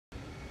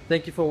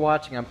Thank you for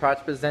watching. I'm proud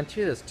to present to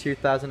you this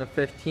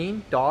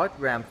 2015 Dodge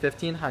Ram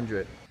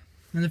 1500.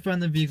 In the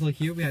front of the vehicle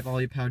here, we have all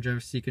your power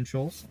driver seat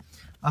controls.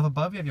 Up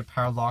above, you have your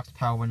power locks,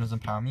 power windows,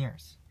 and power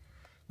mirrors.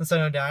 In the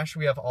center dash,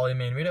 we have all your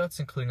main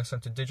readouts, including a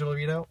center digital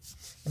readout.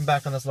 And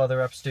back on this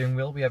leather-wrapped steering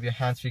wheel, we have your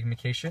hands-free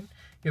communication,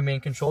 your main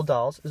control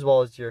dials, as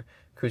well as your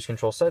cruise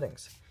control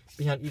settings.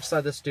 Behind each side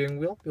of the steering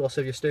wheel, we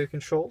also have your stereo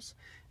controls.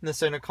 In the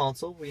center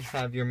console, we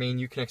have your main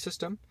Uconnect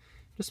system.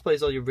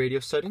 Displays all your radio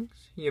settings,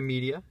 your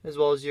media, as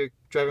well as your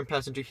driver and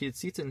passenger heated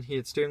seats and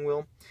heated steering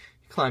wheel,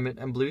 climate,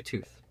 and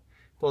Bluetooth.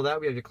 Below that,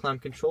 we have your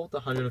climate control with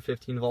the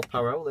 115-volt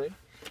power outlet,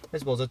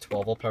 as well as a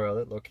 12-volt power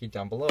outlet located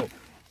down below.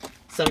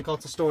 Center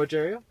console storage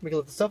area, we can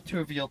lift this up to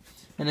reveal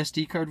an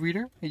SD card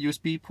reader, a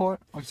USB port,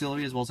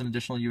 auxiliary, as well as an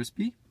additional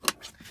USB.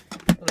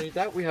 Underneath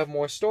that, we have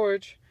more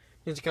storage.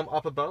 As you come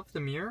up above the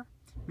mirror,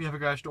 we have a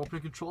garage door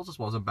opening controls, as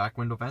well as a back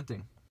window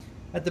venting.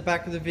 At the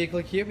back of the vehicle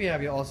here, we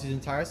have your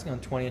all-season tires on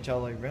 20-inch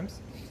alloy rims.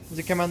 As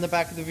you come around the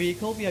back of the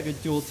vehicle, we have your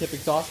dual-tip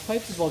exhaust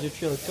pipes, as well as your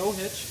trailer tow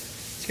hitch.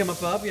 As you come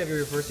above, we have your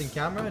reversing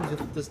camera, and as you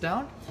lift this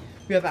down,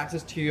 we have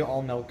access to your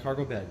all-metal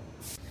cargo bed.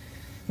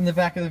 In the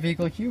back of the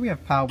vehicle here, we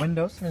have power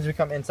windows, and as we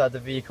come inside the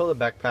vehicle, the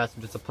back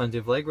passengers have plenty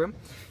of legroom.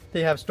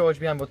 They have storage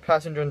behind both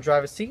passenger and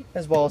driver seat,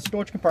 as well as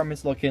storage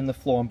compartments located in the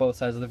floor on both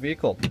sides of the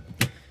vehicle.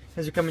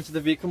 As you come into the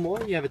vehicle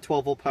more, you have a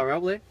 12-volt power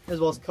outlet, as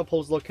well as cup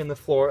holders located in the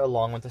floor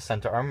along with the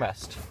center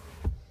armrest.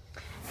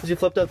 As you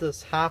flip out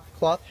this half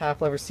cloth,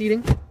 half leather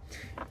seating,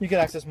 you can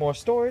access more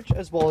storage,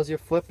 as well as your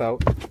flip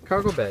out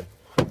cargo bed.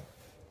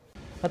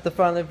 At the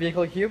front of the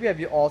vehicle here, we have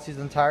your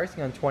all-season tires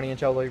on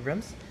 20-inch alloy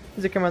rims.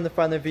 As you come around the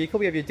front of the vehicle,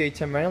 we have your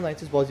daytime running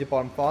lights, as well as your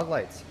bottom fog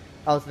lights.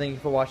 I'd like to thank you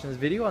for watching this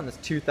video on this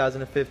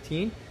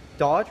 2015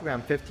 Dodge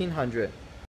Ram 1500.